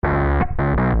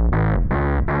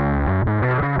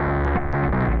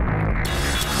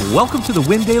Welcome to the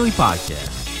Win Daily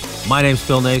Podcast. My name's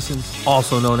Phil Nasons,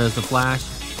 also known as The Flash.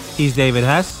 He's David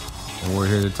Hess, and we're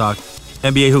here to talk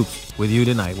NBA hoops with you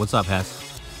tonight. What's up, Hess?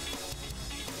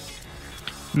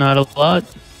 Not a lot.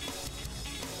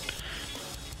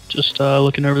 Just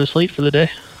looking over the slate for the day.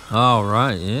 All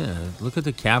right, yeah. Look at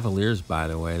the Cavaliers, by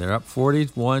the way. They're up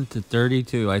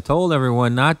 41-32. I told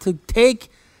everyone not to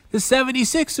take the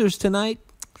 76ers tonight.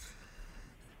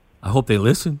 I hope they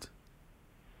listened.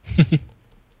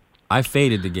 I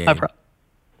faded the game.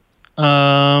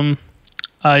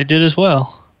 I did as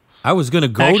well. I was going to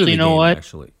go to the game,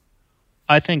 actually.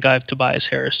 I think I have Tobias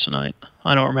Harris tonight.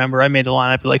 I don't remember. I made the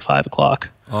lineup at like 5 o'clock.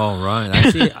 Oh, right.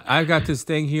 I see. I got this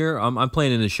thing here. I'm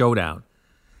playing in the showdown.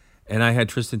 And I had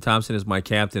Tristan Thompson as my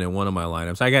captain in one of my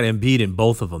lineups. I got Embiid in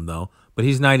both of them, though. But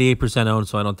he's 98% owned,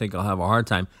 so I don't think I'll have a hard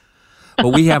time.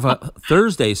 But we have a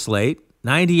Thursday slate.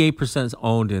 98% is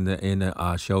owned in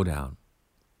the showdown.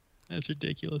 That's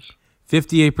ridiculous.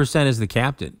 58% is the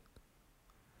captain.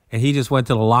 And he just went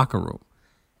to the locker room.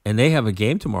 And they have a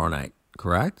game tomorrow night,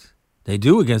 correct? They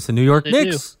do against the New York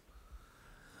Knicks. Do.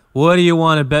 What do you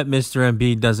want to bet Mr.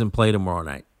 Embiid doesn't play tomorrow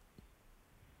night?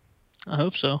 I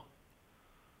hope so.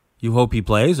 You hope he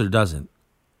plays or doesn't?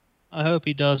 I hope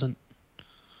he doesn't.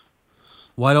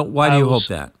 Why do you hope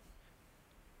that?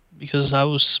 Because I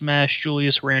will smash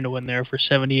Julius Randle in there for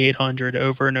 7,800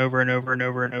 over and over and over and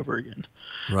over and over again.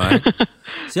 Right.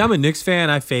 See, I'm a Knicks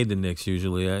fan. I fade the Knicks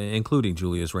usually, including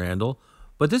Julius Randle.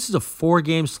 But this is a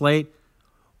 4-game slate.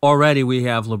 Already we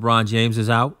have LeBron James is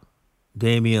out.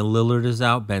 Damian Lillard is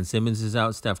out. Ben Simmons is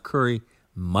out. Steph Curry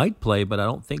might play, but I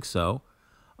don't think so.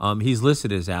 He's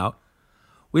listed as out.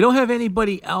 We don't have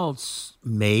anybody else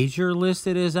major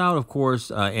listed as out. Of course,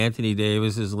 Anthony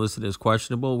Davis is listed as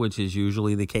questionable, which is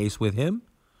usually the case with him.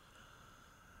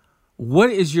 What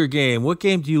is your game? What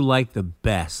game do you like the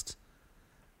best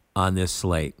on this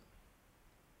slate?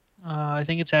 I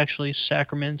think it's actually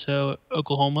Sacramento,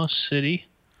 Oklahoma City.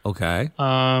 Okay.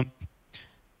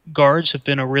 Guards have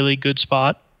been a really good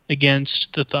spot against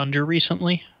the Thunder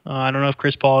recently. I don't know if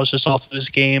Chris Paul is just off of his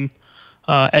game.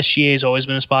 SGA has always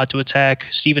been a spot to attack.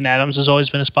 Steven Adams has always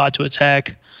been a spot to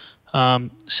attack.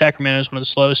 Sacramento is one of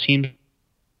the slowest teams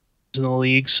in the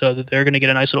league, so that they're going to get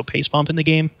a nice little pace bump in the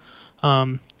game.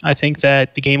 I think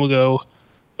that the game will go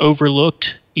overlooked,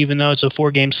 even though it's a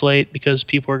 4-game slate, because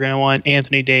people are going to want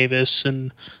Anthony Davis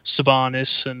and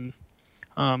Sabonis and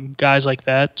guys like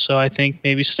that. So I think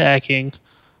maybe stacking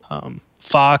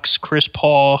Fox, Chris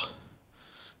Paul,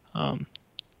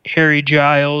 Harry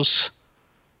Giles,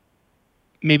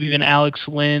 maybe even Alex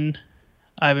Lynn.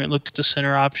 I haven't looked at the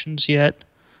center options yet.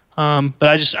 But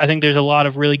I think there's a lot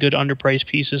of really good underpriced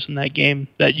pieces in that game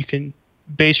that you can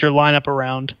base your lineup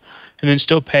around and then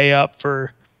still pay up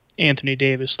for Anthony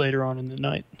Davis later on in the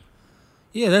night.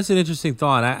 Yeah, that's an interesting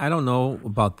thought. I don't know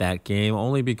about that game,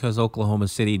 only because Oklahoma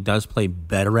City does play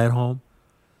better at home.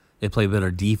 They play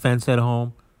better defense at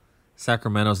home.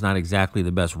 Sacramento's not exactly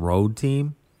the best road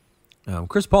team.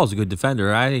 Chris Paul's a good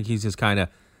defender. I think he's just kind of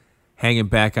hanging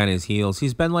back on his heels.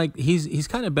 He's been he's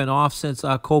kind of been off since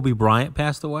Kobe Bryant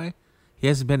passed away. He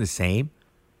hasn't been the same.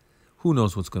 Who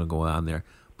knows what's going to go on there?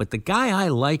 But the guy I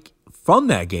like from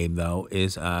that game, though,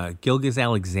 is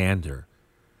Gilgeous-Alexander.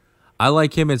 I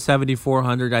like him at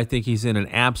 7,400. I think he's in an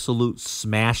absolute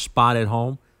smash spot at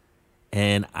home,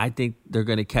 and I think they're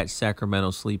going to catch Sacramento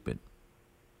sleeping.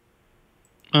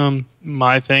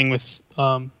 My thing with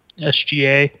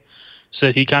SGA is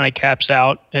that he kind of caps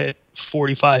out at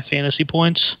 45 fantasy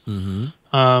points.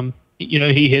 Mm-hmm.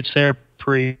 He hits there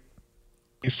pretty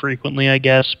frequently, I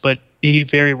guess, but he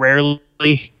very rarely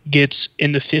gets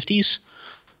in the 50s.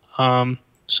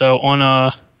 So on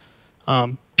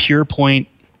a pure point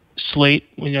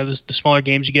slate, the smaller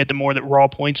games you get, the more that raw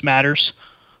points matters.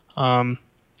 I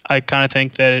kind of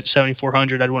think that at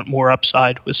 7,400, I'd want more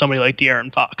upside with somebody like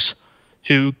De'Aaron Fox,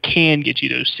 who can get you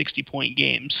those 60-point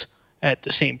games at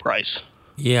the same price.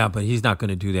 Yeah, but he's not going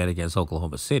to do that against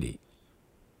Oklahoma City.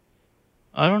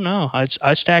 I don't know.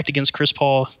 I stacked against Chris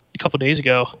Paul a couple days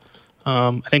ago.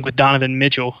 I think with Donovan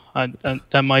Mitchell.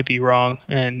 That might be wrong.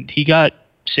 And he got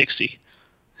 60.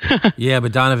 Yeah,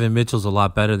 but Donovan Mitchell's a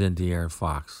lot better than De'Aaron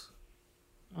Fox.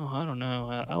 Oh, I don't know.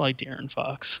 I like De'Aaron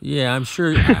Fox. Yeah, I'm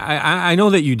sure. I know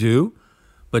that you do,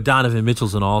 but Donovan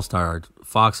Mitchell's an all-star.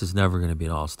 Fox is never going to be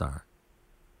an all-star.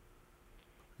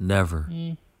 Never.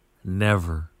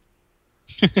 Never.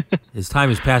 His time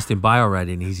has passed him by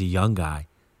already, and he's a young guy.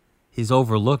 He's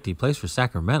overlooked. He plays for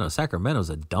Sacramento.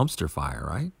 Sacramento's a dumpster fire,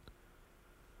 right?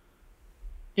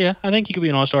 Yeah, I think he could be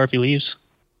an all-star if he leaves.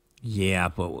 Yeah,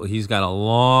 but he's got a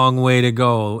long way to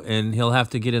go, and he'll have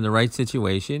to get in the right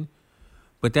situation.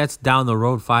 But that's down the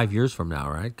road 5 years from now,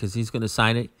 right? Because he's going to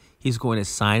sign it. He's going to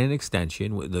sign an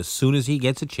extension as soon as he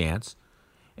gets a chance,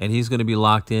 and he's going to be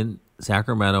locked in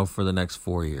Sacramento for the next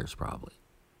 4 years, probably.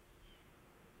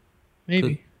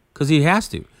 Maybe. Because he has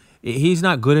to. He's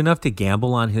not good enough to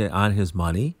gamble on his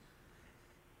money,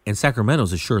 and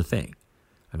Sacramento's a sure thing.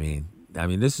 I mean,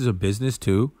 this is a business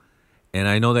too, and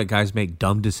I know that guys make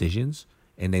dumb decisions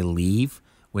and they leave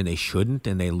when they shouldn't,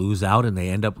 and they lose out and they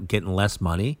end up getting less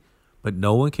money. But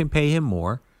no one can pay him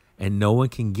more, and no one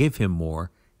can give him more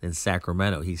than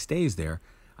Sacramento. He stays there,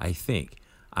 I think.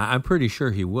 I'm pretty sure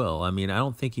he will. I mean, I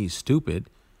don't think he's stupid.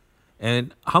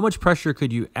 And how much pressure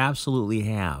could you absolutely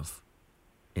have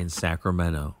in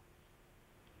Sacramento?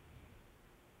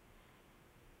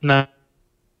 Not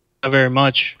very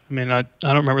much. I mean, I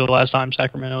don't remember the last time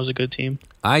Sacramento was a good team.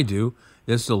 I do.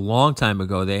 This is a long time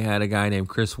ago. They had a guy named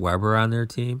Chris Webber on their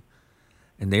team,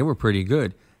 and they were pretty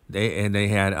good. They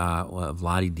had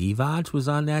Vlade Divac was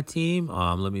on that team.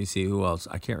 Let me see who else.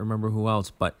 I can't remember who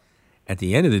else, but at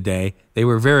the end of the day, they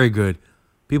were very good.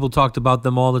 People talked about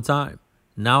them all the time.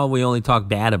 Now we only talk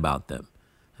bad about them.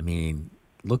 I mean,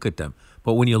 look at them.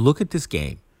 But when you look at this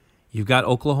game, you've got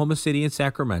Oklahoma City and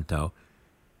Sacramento.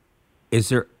 Is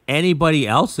there anybody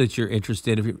else that you're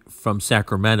interested in from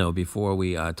Sacramento before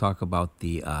we talk about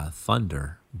the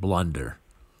Thunder blunder?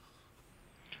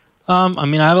 I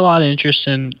mean, I have a lot of interest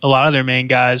in a lot of their main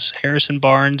guys. Harrison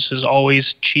Barnes is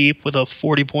always cheap with a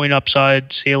 40-point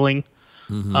upside ceiling.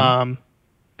 Mm-hmm.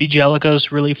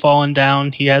 Bjelica's really fallen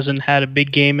down. He hasn't had a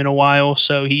big game in a while,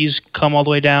 so he's come all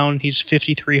the way down. He's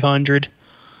 5,300.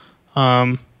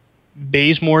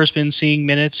 Bazemore's been seeing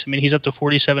minutes. I mean, he's up to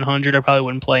 4,700. I probably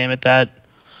wouldn't play him at that.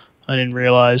 I didn't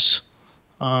realize.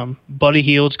 Buddy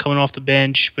Hield's coming off the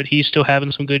bench, but he's still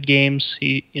having some good games.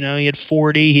 He had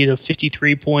 40. He had a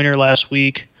 53-pointer last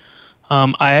week.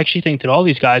 I actually think that all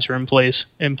these guys are in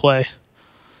play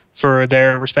for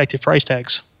their respective price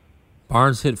tags.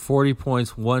 Barnes hit 40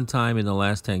 points one time in the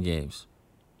last 10 games.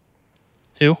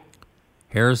 Who?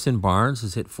 Harrison Barnes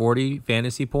has hit 40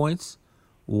 fantasy points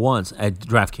once at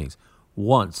DraftKings.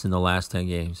 Once in the last 10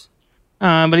 games.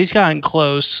 But he's gotten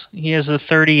close. He has a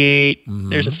 38. Mm-hmm.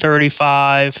 There's a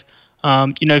 35.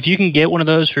 If you can get one of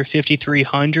those for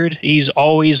 5,300, he's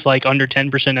always like under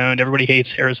 10% owned. Everybody hates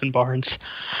Harrison Barnes.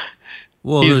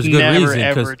 Well, there's good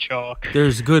reason.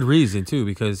 There's good reason too,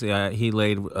 because he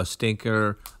laid a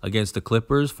stinker against the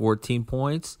Clippers, 14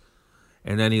 points,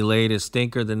 and then he laid a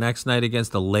stinker the next night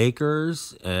against the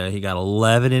Lakers. He got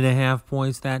 11.5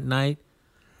 points that night.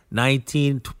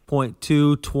 19.2,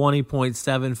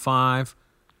 20.75,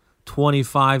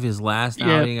 25 his last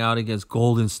outing out against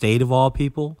Golden State of all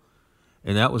people,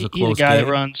 and that was a close game. He's a guy that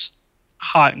runs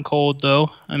hot and cold, though.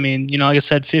 I mean, like I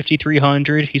said,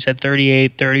 5,300. He's had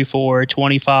 38, 34,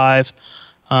 25.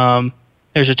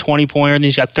 There's a 20-pointer, and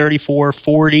he's got 34,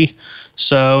 40.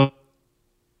 So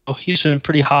he's been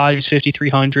pretty hot. He's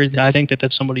 5,300. I think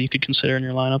that's somebody you could consider in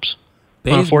your lineups.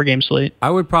 On a 4-game slate.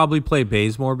 I would probably play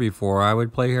Bazemore before I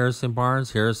would play Harrison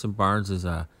Barnes. Harrison Barnes is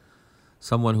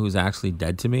someone who's actually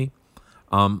dead to me.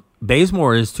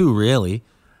 Bazemore is too, really.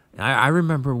 I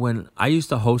remember when I used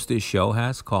to host this show,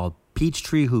 called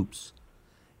Peachtree Hoops,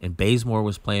 and Bazemore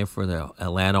was playing for the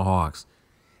Atlanta Hawks,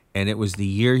 and it was the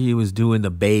year he was doing the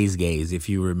Baze Gaze, if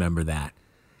you remember that.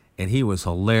 And he was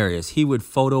hilarious. He would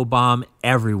photobomb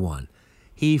everyone.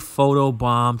 He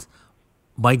photobombed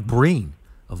Mike Breen,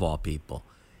 of all people.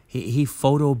 He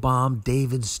photobombed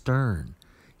David Stern.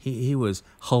 He was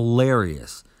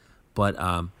hilarious. But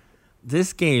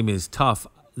this game is tough.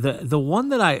 The one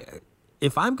that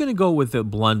if I'm going to go with the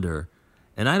blunder,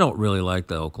 and I don't really like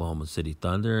the Oklahoma City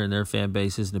Thunder, and their fan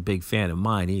base isn't a big fan of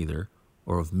mine either,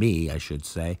 or of me, I should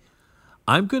say,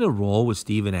 I'm going to roll with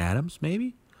Steven Adams,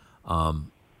 maybe.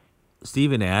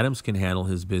 Steven Adams can handle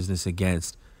his business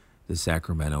against the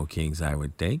Sacramento Kings, I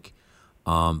would think.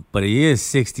 But he is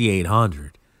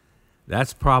 6,800.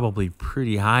 That's probably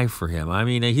pretty high for him. I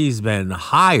mean, he's been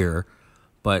higher,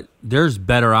 but there's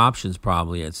better options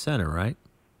probably at center, right?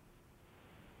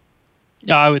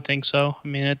 Yeah, I would think so. I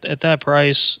mean, at that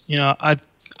price, I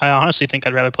honestly think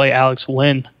I'd rather play Alex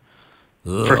Lynn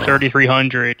for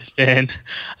 3,300. And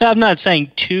I'm not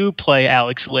saying to play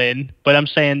Alex Lynn, but I'm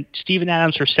saying Steven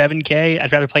Adams for $7K.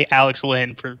 I'd rather play Alex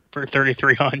Lynn for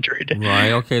 3,300.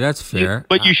 Right. Okay, that's fair.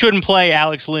 But you shouldn't play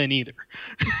Alex Lynn either.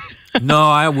 No,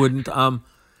 I wouldn't.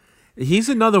 He's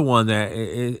another one that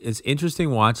it's interesting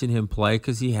watching him play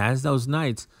because he has those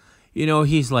nights.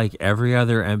 He's like every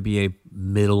other NBA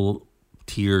middle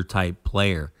tier type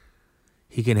player.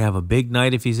 He can have a big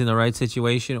night if he's in the right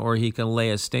situation, or he can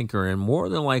lay a stinker, and more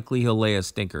than likely he'll lay a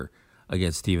stinker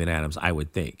against Steven Adams, I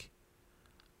would think.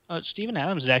 Steven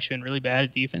Adams has actually been really bad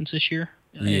at defense this year.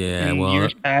 Yeah, in well,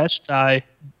 years past, I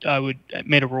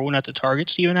made a rule not to target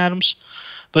Steven Adams,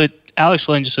 but Alex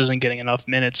Lynn just isn't getting enough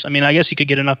minutes. I mean, I guess he could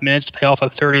get enough minutes to pay off a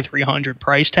 3,300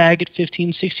 price tag at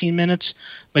 15, 16 minutes,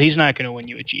 but he's not going to win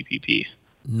you a GPP.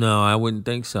 no, I wouldn't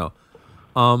think so.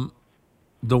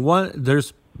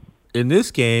 There's in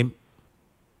this game,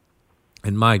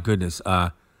 and my goodness,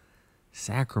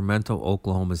 Sacramento,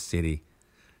 Oklahoma City,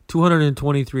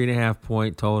 223.5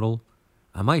 point total.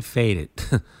 I might fade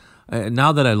it.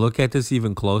 Now that I look at this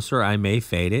even closer, I may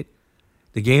fade it.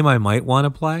 The game I might want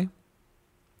to play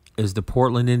is the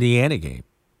Portland, Indiana game.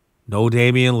 No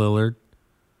Damian Lillard.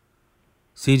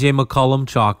 CJ McCollum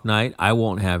chalk night. I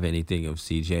won't have anything of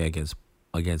CJ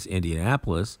against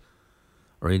Indianapolis,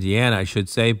 or Indiana, I should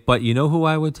say. But you know who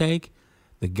I would take?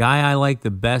 The guy I like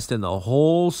the best in the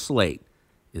whole slate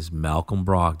is Malcolm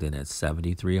Brogdon at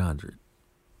 7,300.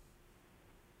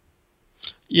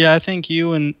 Yeah, I think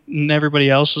you and everybody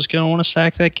else is going to want to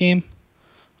stack that game.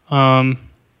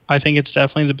 I think it's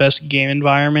definitely the best game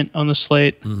environment on the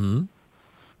slate.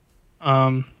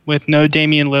 Mm-hmm. With no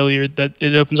Damian Lillard, that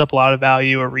it opens up a lot of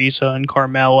value. Ariza and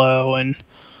Carmelo and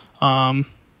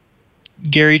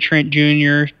Gary Trent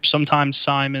Jr., sometimes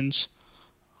Simons.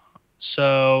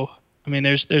 So, I mean,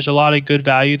 there's a lot of good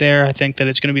value there. I think that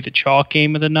it's going to be the chalk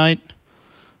game of the night.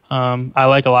 I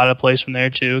like a lot of plays from there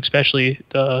too, especially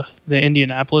the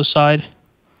Indianapolis side.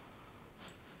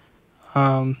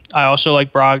 I also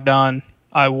like Brogdon.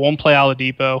 I won't play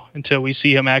Oladipo until we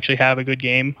see him actually have a good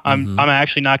game. I'm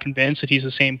actually not convinced that he's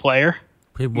the same player.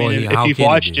 If you've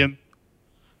watched him,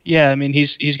 yeah, I mean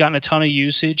he's gotten a ton of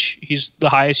usage. He's the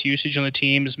highest usage on the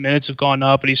team. His minutes have gone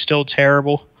up, but he's still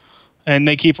terrible. And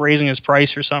they keep raising his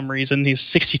price for some reason. He's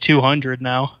 6,200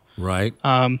 now. Right.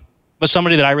 But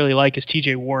somebody that I really like is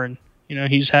T.J. Warren. You know,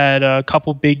 he's had a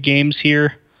couple big games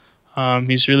here.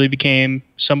 He's really became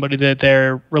somebody that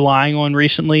they're relying on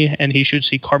recently, and he should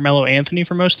see Carmelo Anthony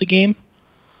for most of the game.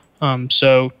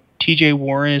 So T.J.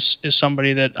 Warren is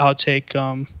somebody that I'll take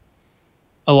a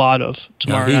lot of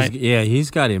tomorrow night. Yeah,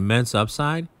 he's got immense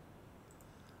upside.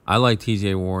 I like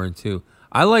T.J. Warren too.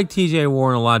 I like T.J.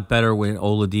 Warren a lot better when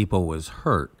Oladipo was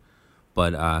hurt,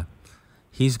 but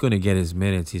he's going to get his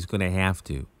minutes. He's going to have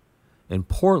to. And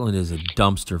Portland is a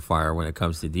dumpster fire when it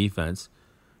comes to defense.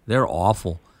 They're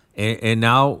awful. And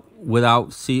now with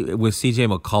C.J.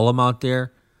 McCollum out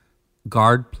there,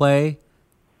 guard play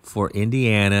for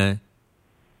Indiana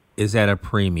is at a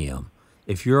premium.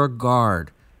 If you're a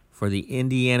guard for the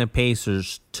Indiana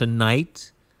Pacers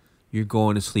tonight, you're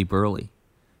going to sleep early.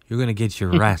 You're going to get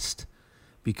your rest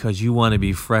because you want to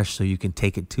be fresh so you can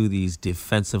take it to these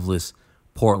defensiveless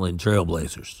Portland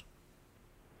Trailblazers.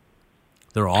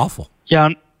 They're awful. Yeah,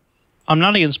 I'm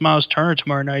not against Miles Turner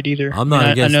tomorrow night either. I'm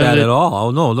not against that at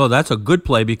all. Oh, no, that's a good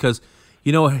play because,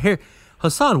 you know,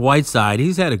 Hassan Whiteside,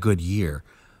 he's had a good year.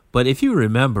 But if you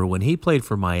remember, when he played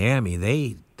for Miami,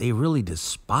 they really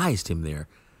despised him there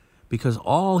because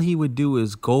all he would do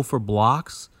is go for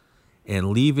blocks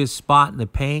and leave his spot in the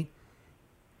paint,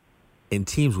 and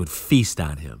teams would feast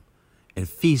on him and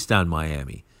feast on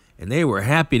Miami. And they were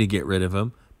happy to get rid of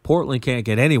him. Portland can't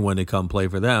get anyone to come play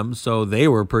for them, so they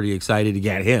were pretty excited to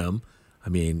get him. I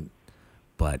mean,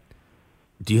 but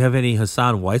do you have any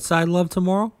Hassan Whiteside love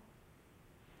tomorrow?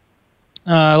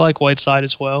 I like Whiteside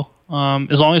as well.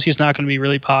 As long as he's not going to be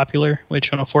really popular,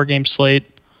 which on a 4-game slate,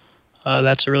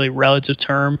 that's a really relative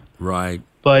term. Right.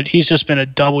 But he's just been a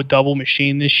double-double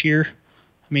machine this year.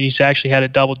 I mean, he's actually had a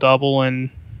double-double in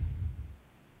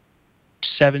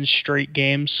 7 straight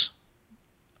games.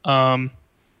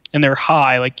 And they're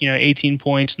high, like, 18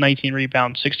 points, 19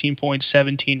 rebounds, 16 points,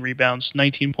 17 rebounds,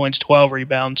 19 points, 12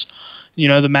 rebounds. The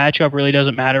matchup really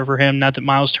doesn't matter for him. Not that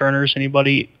Miles Turner's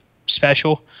anybody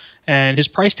special. And his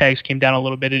price tags came down a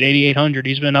little bit at 8,800.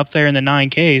 He's been up there in the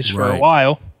 9Ks for a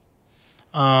while.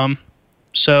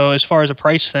 So as far as a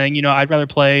price thing, I'd rather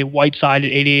play Whiteside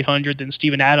at 8,800 than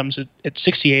Steven Adams at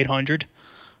 6,800.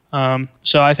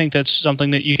 So I think that's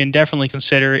something that you can definitely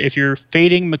consider. If you're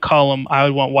fading McCollum, I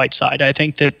would want Whiteside. I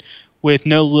think that with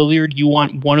no Lillard, you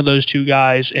want one of those two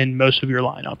guys in most of your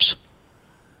lineups.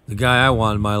 The guy I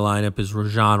want in my lineup is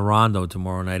Rajon Rondo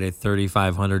tomorrow night at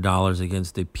 $3,500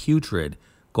 against the putrid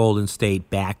Golden State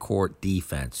backcourt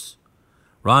defense.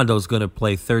 Rondo's going to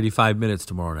play 35 minutes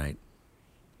tomorrow night.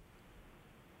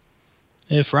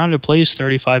 If Rondo plays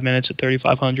 35 minutes at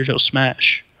 3,500, he'll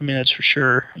smash. I mean, that's for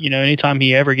sure. Anytime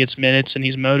he ever gets minutes and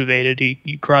he's motivated,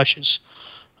 he crushes.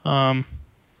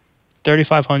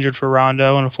 3,500 for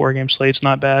Rondo on a 4-game slate's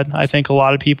not bad. I think a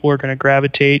lot of people are going to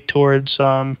gravitate towards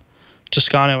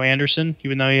Toscano Anderson,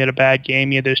 even though he had a bad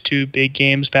game. He had those 2 big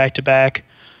games back-to-back.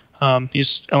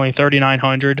 He's only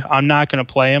 3,900. I'm not going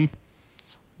to play him,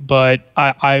 but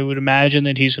I would imagine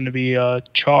that he's going to be a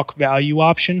chalk value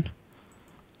option.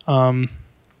 A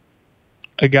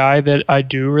guy that I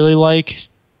do really like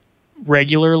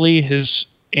regularly is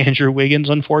Andrew Wiggins,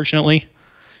 unfortunately.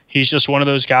 He's just one of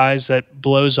those guys that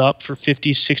blows up for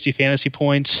 50, 60 fantasy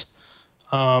points.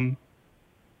 Not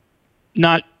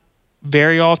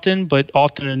very often, but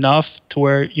often enough to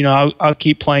where, I'll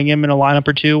keep playing him in a lineup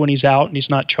or two when he's out and he's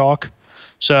not chalk.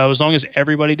 So as long as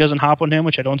everybody doesn't hop on him,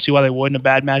 which I don't see why they would in a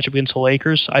bad matchup against the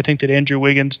Lakers, I think that Andrew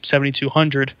Wiggins,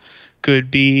 7,200, could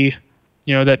be,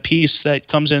 that piece that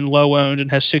comes in low owned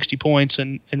and has 60 points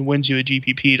and wins you a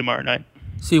GPP tomorrow night.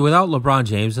 See, without LeBron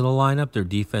James in the lineup, their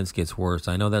defense gets worse.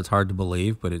 I know that's hard to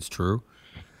believe, but it's true.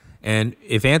 And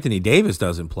if Anthony Davis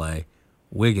doesn't play,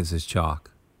 Wiggins is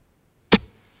chalk.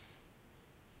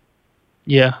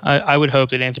 Yeah, I would hope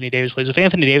that Anthony Davis plays. If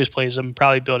Anthony Davis plays, I'm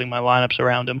probably building my lineups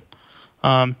around him.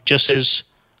 Just as,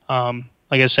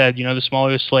 like I said, the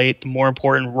smaller the slate, the more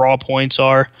important raw points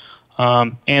are.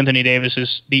 Anthony Davis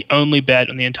is the only bet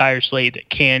on the entire slate that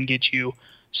can get you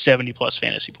 70-plus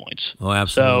fantasy points. Oh,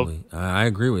 absolutely. So, I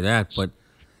agree with that. But,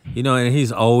 and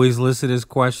he's always listed as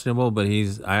questionable, but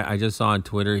I just saw on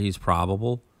Twitter he's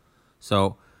probable.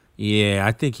 So, yeah,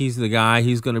 I think he's the guy.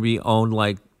 He's going to be owned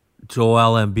like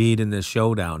Joel Embiid in this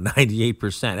showdown,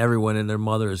 98%. Everyone and their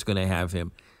mother is going to have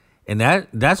him. And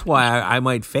that's why I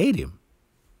might fade him.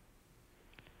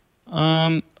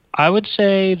 I would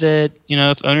say that,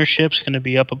 if ownership's going to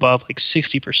be up above like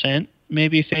 60%,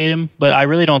 maybe fade him. But I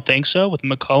really don't think so. With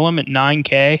McCollum at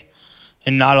 9K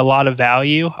and not a lot of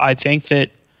value, I think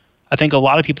a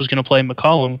lot of people is going to play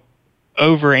McCollum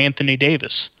over Anthony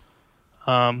Davis,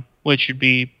 which would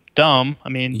be dumb.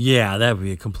 Yeah, that would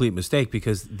be a complete mistake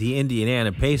because the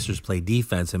Indiana Pacers play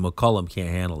defense and McCollum can't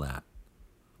handle that.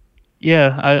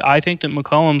 Yeah, I think that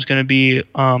McCollum's going to be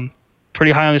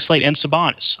pretty high on the slate, and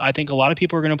Sabonis. I think a lot of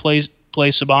people are going to play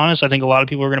Sabonis. I think a lot of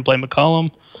people are going to play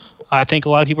McCollum. I think a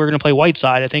lot of people are going to play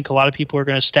Whiteside. I think a lot of people are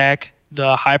going to stack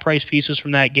the high-priced pieces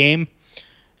from that game.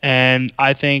 And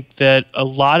I think that a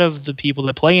lot of the people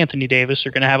that play Anthony Davis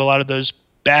are going to have a lot of those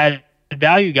bad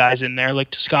value guys in there,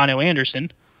 like Toscano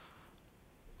Anderson.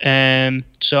 And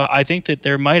so I think that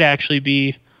there might actually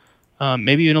be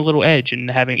maybe even a little edge in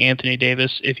having Anthony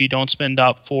Davis if you don't spend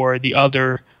up for the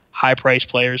other high-priced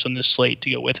players on this slate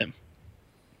to go with him.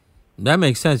 That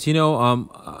makes sense.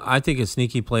 I think a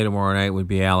sneaky play tomorrow night would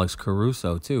be Alex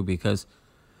Caruso, too, because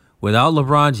without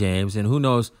LeBron James, and who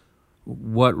knows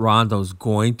what Rondo's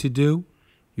going to do,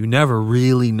 you never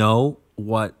really know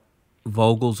what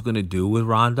Vogel's going to do with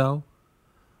Rondo.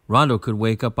 Rondo could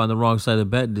wake up on the wrong side of the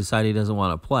bed and decide he doesn't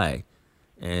want to play.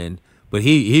 But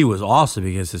he was awesome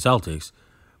against the Celtics.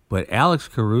 But Alex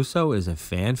Caruso is a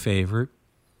fan favorite,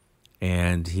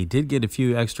 and he did get a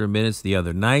few extra minutes the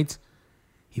other night.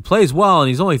 He plays well, and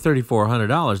he's only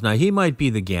 $3,400. Now, he might be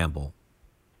the gamble.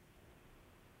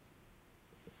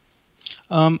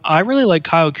 I really like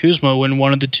Kyle Kuzma when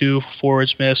one of the two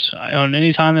forwards miss. On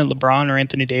any time that LeBron or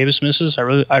Anthony Davis misses, I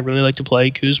really like to play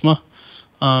Kuzma.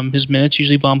 His minutes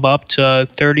usually bump up to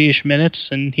 30-ish minutes,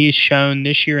 and he's shown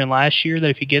this year and last year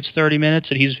that if he gets 30 minutes,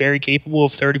 that he's very capable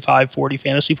of 35, 40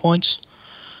 fantasy points.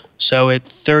 So at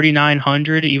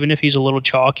 3,900, even if he's a little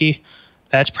chalky,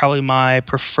 that's probably my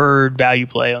preferred value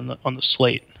play on the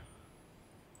slate.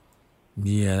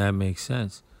 Yeah, that makes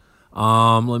sense.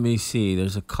 Let me see.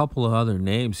 There's a couple of other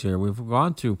names here. We've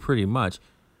gone through pretty much.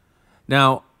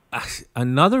 Now,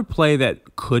 another play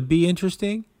that could be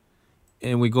interesting,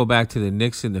 and we go back to the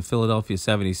Knicks and the Philadelphia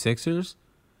 76ers,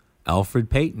 Elfrid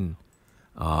Payton.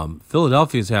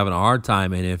 Philadelphia's having a hard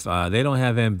time, and if they don't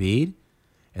have Embiid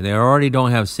and they already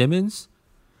don't have Simmons,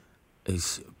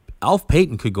 Elf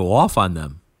Payton could go off on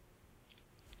them.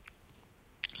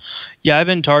 Yeah, I've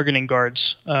been targeting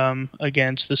guards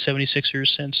against the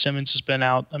 76ers since Simmons has been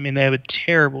out. They have a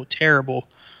terrible, terrible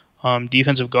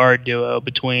defensive guard duo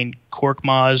between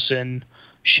Korkmaz and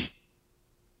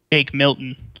Shake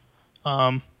Milton.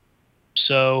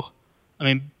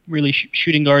 Really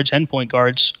shooting guards and point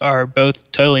guards are both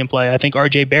totally in play. I think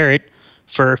RJ Barrett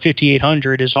for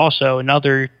 5,800 is also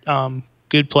another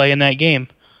good play in that game.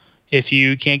 If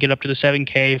you can't get up to the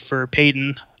 7K for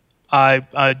Payton,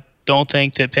 I don't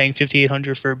think that paying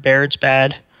 5,800 for Barrett's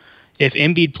bad. If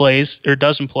Embiid plays or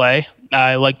doesn't play,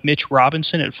 I like Mitch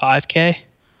Robinson at 5K,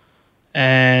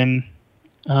 and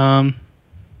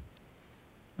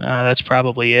that's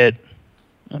probably it.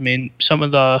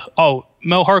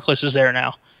 Mo Harkless is there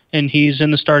now, and he's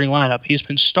in the starting lineup. He's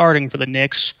been starting for the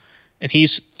Knicks, and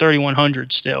he's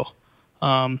 3,100 still.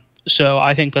 So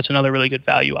I think that's another really good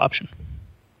value option.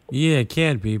 Yeah, it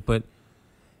can be, but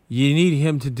you need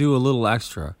him to do a little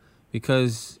extra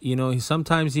because,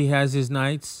 sometimes he has his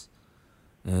nights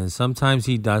and sometimes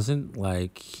he doesn't.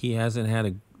 Like, he hasn't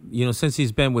had since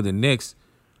he's been with the Knicks,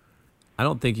 I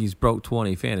don't think he's broke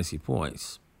 20 fantasy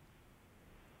points.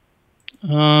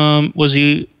 Was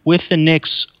he with the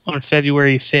Knicks on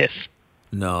February 5th?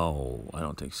 No, I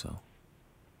don't think so.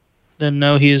 Then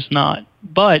no, he is not.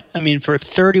 But, I mean, for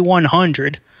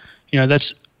 3,100,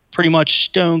 that's pretty much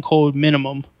stone cold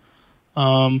minimum.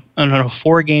 On a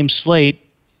 4-game slate,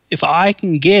 if I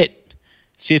can get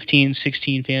 15,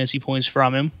 16 fantasy points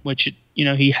from him, which,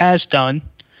 he has done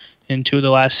in 2 of the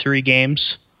last 3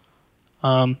 games,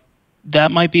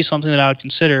 that might be something that I would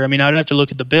consider. I mean, I'd have to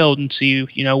look at the build and see,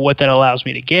 what that allows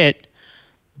me to get.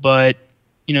 But,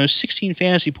 16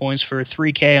 fantasy points for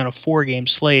 3K on a 4-game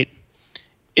slate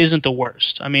isn't the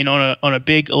worst. I mean, on a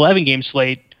big 11-game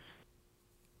slate,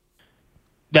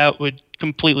 that would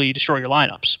completely destroy your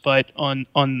lineups. But on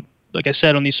like I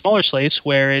said, on these smaller slates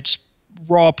where it's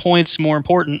raw points more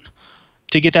important,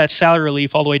 to get that salary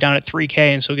relief all the way down at 3K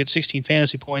and so get 16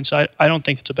 fantasy points, I don't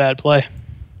think it's a bad play.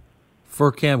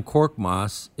 Furkan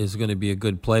Korkmaz is going to be a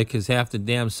good play because half the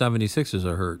damn 76ers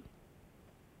are hurt.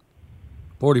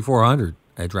 4,400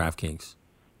 at DraftKings.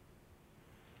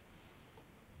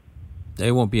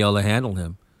 They won't be able to handle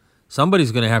him.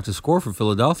 Somebody's going to have to score for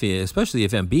Philadelphia, especially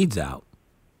if Embiid's out.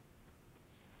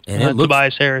 And it looks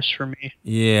Tobias Harris for me.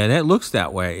 Yeah, that looks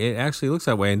that way. It actually looks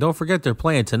that way. And don't forget they're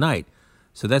playing tonight.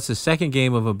 So that's the second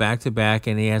game of a back-to-back,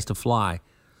 and he has to fly.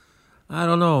 I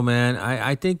don't know, man.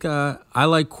 I think I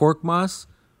like Korkmaz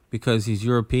because he's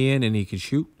European and he can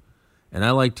shoot. And I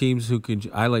like players who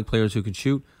can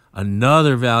shoot.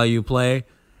 Another value play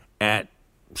at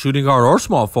shooting guard or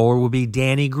small forward would be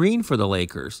Danny Green for the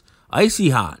Lakers.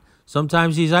 Icy hot.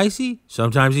 Sometimes he's icy,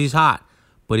 sometimes he's hot.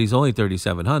 But he's only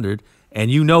 3,700, and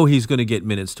he's going to get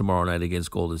minutes tomorrow night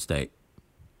against Golden State.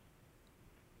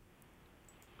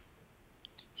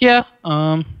 Yeah,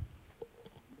 I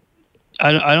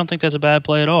don't think that's a bad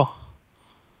play at all.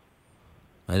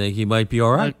 I think he might be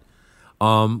all right.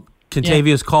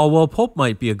 Kentavious Caldwell-Pope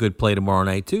might be a good play tomorrow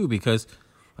night, too, because,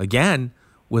 again,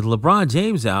 with LeBron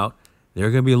James out,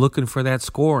 they're going to be looking for that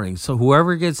scoring. So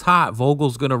whoever gets hot,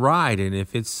 Vogel's going to ride. And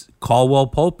if it's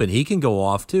Caldwell-Pope, and he can go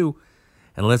off, too.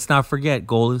 And let's not forget,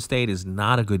 Golden State is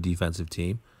not a good defensive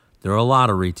team. They're a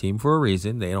lottery team for a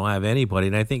reason. They don't have anybody.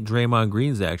 And I think Draymond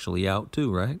Green's actually out,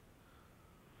 too, right?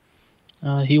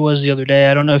 He was the other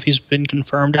day. I don't know if he's been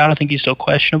confirmed out. I think he's still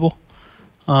questionable.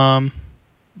 But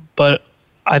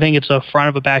I think it's a front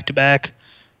of a back-to-back.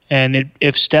 And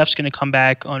if Steph's going to come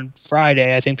back on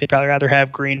Friday, I think they'd probably rather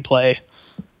have Green play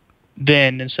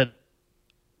then instead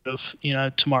of,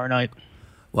 tomorrow night.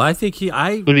 Well, I think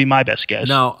would be my best guess.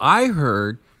 Now, I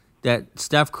heard that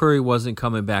Steph Curry wasn't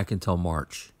coming back until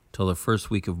March, till the first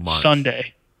week of March.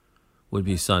 Sunday. Would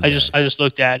be Sunday. I just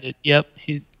looked at it. Yep,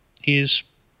 he's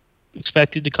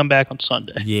expected to come back on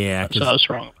Sunday. Yeah, so I was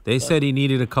wrong. They said he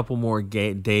needed a couple more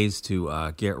days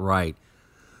to get right.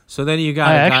 So then you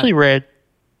got. I actually read.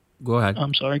 Go ahead.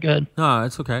 I'm sorry. Go ahead. No,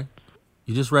 it's okay.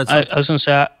 You just read something. I was going to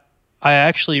say I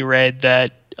actually read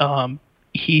that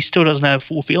he still doesn't have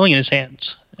full feeling in his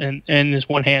hands, and in his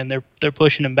one hand they're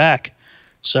pushing him back.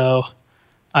 So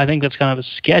I think that's kind of a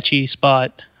sketchy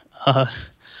spot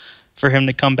for him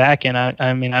to come back in.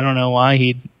 I mean, I don't know why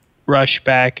he'd rush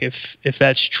back if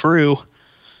that's true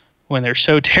when they're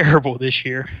so terrible this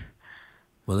year.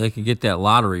 Well, they can get that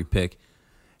lottery pick,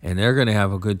 and they're going to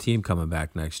have a good team coming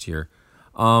back next year.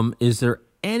 Is there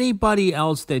anybody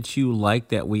else that you like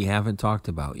that we haven't talked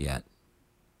about yet?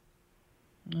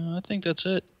 No, I think that's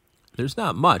it. There's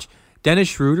not much. Dennis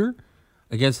Schroeder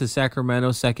against the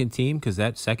Sacramento second team, because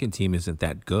that second team isn't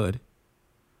that good.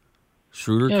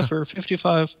 Schroeder, yeah, for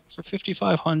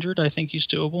 5,500, I think he's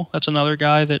doable. That's another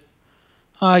guy that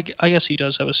I guess he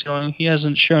does have a ceiling. He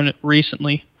hasn't shown it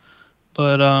recently,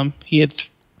 but he had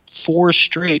 4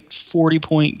 straight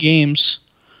 40-point games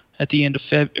at the end of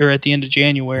at the end of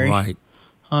January. Right.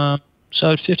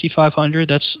 So at 5,500,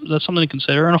 that's something to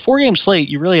consider. On a 4-game slate,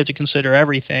 you really have to consider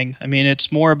everything. I mean,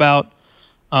 it's more about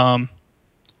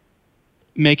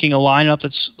making a lineup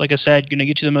that's, like I said, going to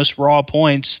get you the most raw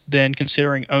points than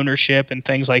considering ownership and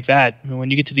things like that. I mean,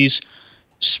 when you get to these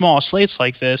small slates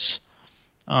like this,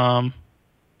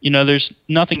 there's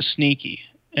nothing sneaky,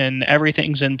 and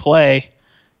everything's in play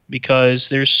because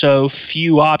there's so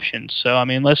few options. So, I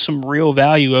mean, unless some real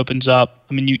value opens up,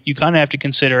 I mean, you kind of have to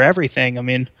consider everything. I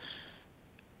mean,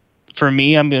 for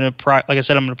me, I'm going to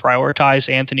prioritize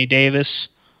Anthony Davis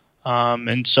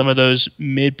and some of those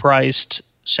mid-priced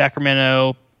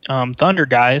Sacramento Thunder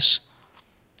guys.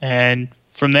 And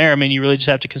from there, I mean, you really just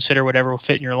have to consider whatever will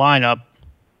fit in your lineup.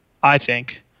 I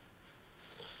think.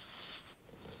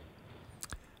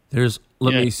 Let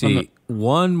me see.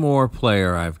 One more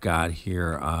player I've got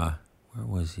here. Where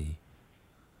was he?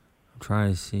 I'm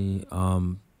trying to see.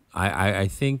 I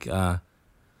think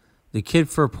the kid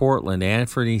for Portland,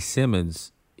 Anthony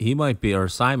Simons,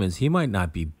 Simons, he might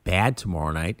not be bad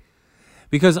tomorrow night,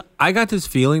 because I got this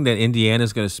feeling that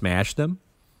Indiana's going to smash them,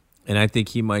 and I think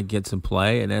he might get some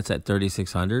play, and that's at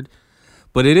 3,600.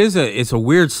 But it's a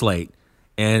weird slate,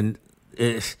 and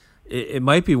it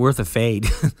might be worth a fade.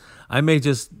 I may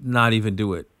just not even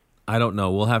do it. I don't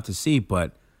know. We'll have to see,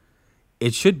 but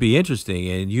it should be interesting.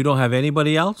 And you don't have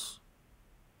anybody else?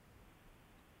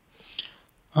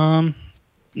 No,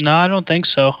 I don't think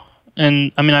so.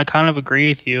 And I mean, I kind of agree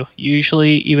with you.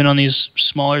 Usually, even on these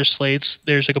smaller slates,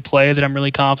 there's like a play that I'm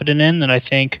really confident in that I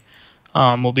think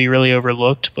will be really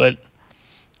overlooked. But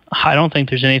I don't think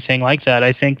there's anything like that.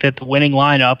 I think that the winning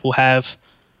lineup will have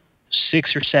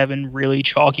 6 or 7 really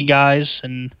chalky guys,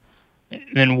 and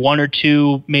then 1 or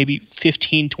 2, maybe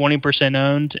 15, 20%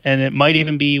 owned. And it might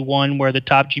even be one where the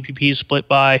top GPP is split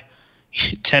by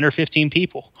 10 or 15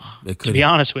 people, to be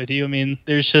honest with you. I mean,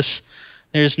 there's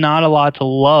not a lot to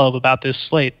love about this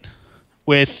slate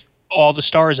with all the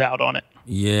stars out on it.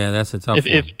 Yeah, that's a tough one.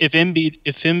 If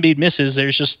Embiid misses,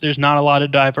 there's not a lot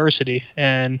of diversity,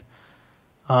 and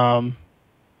I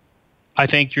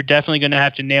think you're definitely going to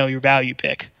have to nail your value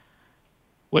pick.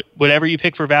 Whatever you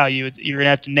pick for value, you're going to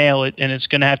have to nail it, and it's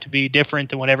going to have to be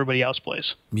different than what everybody else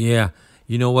plays. Yeah,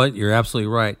 you know what? You're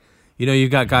absolutely right. You know,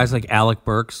 you've got guys like Alec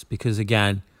Burks, because,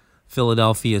 again,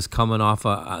 Philadelphia is coming off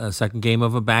a second game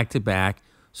of a back-to-back,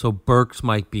 so Burks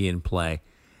might be in play.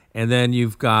 And then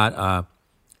you've got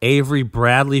Avery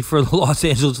Bradley for the Los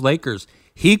Angeles Lakers.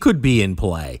 He could be in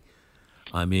play.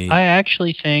 I mean, I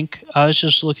actually think, I was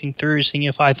just looking through, seeing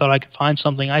if I thought I could find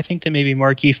something. I think that maybe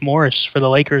Markieff Morris for the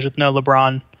Lakers with no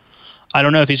LeBron. I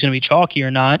don't know if he's going to be chalky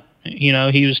or not. You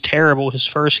know, he was terrible his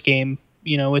first game,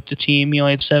 you know, with the team. He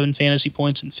only had 7 fantasy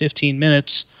points in 15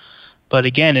 minutes. But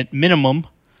again, at minimum,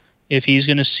 if he's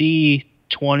going to see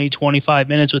 20, 25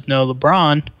 minutes with no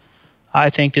LeBron, I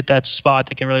think that that's a spot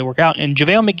that can really work out. And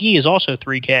JaVale McGee is also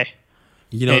 3K.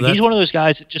 You know, and he's one of those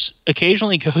guys that just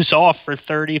occasionally goes off for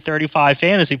 30, 35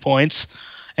 fantasy points.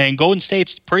 And Golden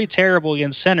State's pretty terrible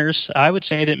against centers. I would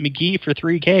say that McGee for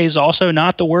 3K is also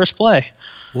not the worst play.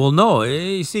 Well, no.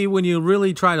 You see, when you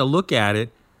really try to look at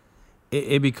it,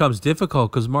 it becomes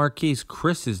difficult because Marquise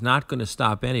Chris is not going to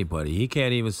stop anybody. He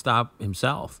can't even stop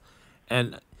himself.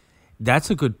 And that's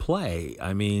a good play.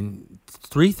 I mean,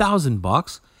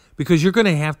 $3,000, because you're going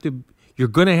to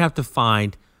have to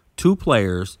find 2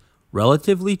 players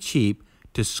relatively cheap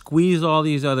to squeeze all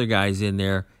these other guys in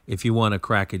there if you want to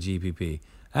crack a GPP.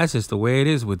 That's just the way it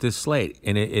is with this slate,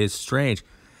 and it is strange.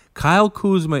 Kyle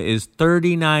Kuzma is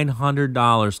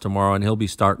 $3,900 tomorrow, and he'll be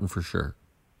starting for sure.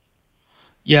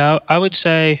 Yeah, I would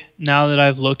say now that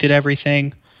I've looked at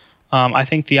everything, I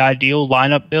think the ideal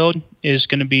lineup build is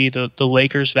going to be the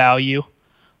Lakers value.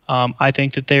 I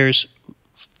think that there's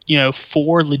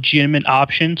 4 legitimate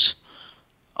options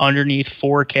underneath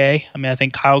 4K. I mean, I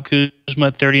think Kyle Kuzma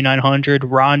at 3,900,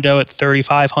 Rondo at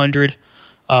 3,500,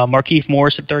 Markieff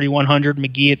Morris at 3,100,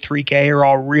 McGee at 3K are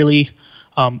all really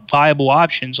viable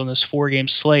options on this 4-game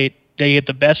slate. They get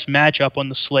the best matchup on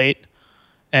the slate.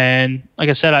 And like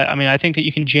I said, I think that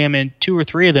you can jam in 2 or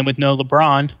 3 of them with no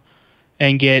LeBron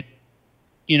and get,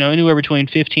 anywhere between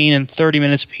 15 and 30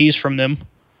 minutes apiece from them.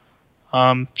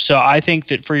 So I think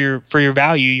that for your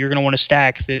value, you're going to want to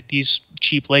stack these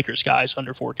cheap Lakers guys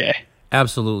under 4K.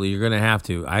 Absolutely. You're going to have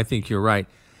to. I think you're right.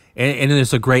 And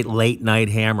it's a great late night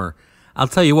hammer. I'll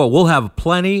tell you what, we'll have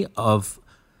plenty of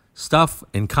stuff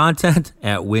and content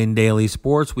at Win Daily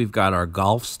Sports. We've got our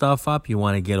golf stuff up. You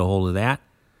want to get a hold of that.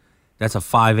 That's a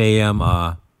 5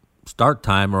 a.m. Start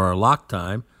time, or our lock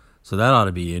time, so that ought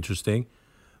to be interesting.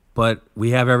 But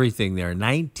we have everything there.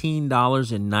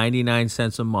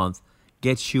 $19.99 a month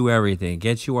gets you everything.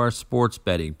 Gets you our sports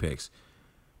betting picks.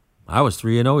 I was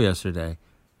 3-0 yesterday.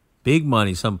 Big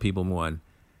money some people won.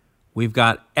 We've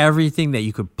got everything that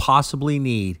you could possibly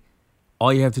need.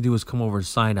 All you have to do is come over and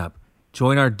sign up.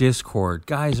 Join our Discord.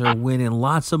 Guys are winning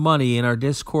lots of money in our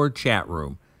Discord chat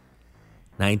room.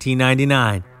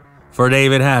 $19.99. For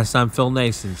David Hess, I'm Phil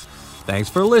Nasons. Thanks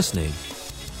for listening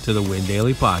to the Win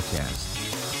Daily Podcast.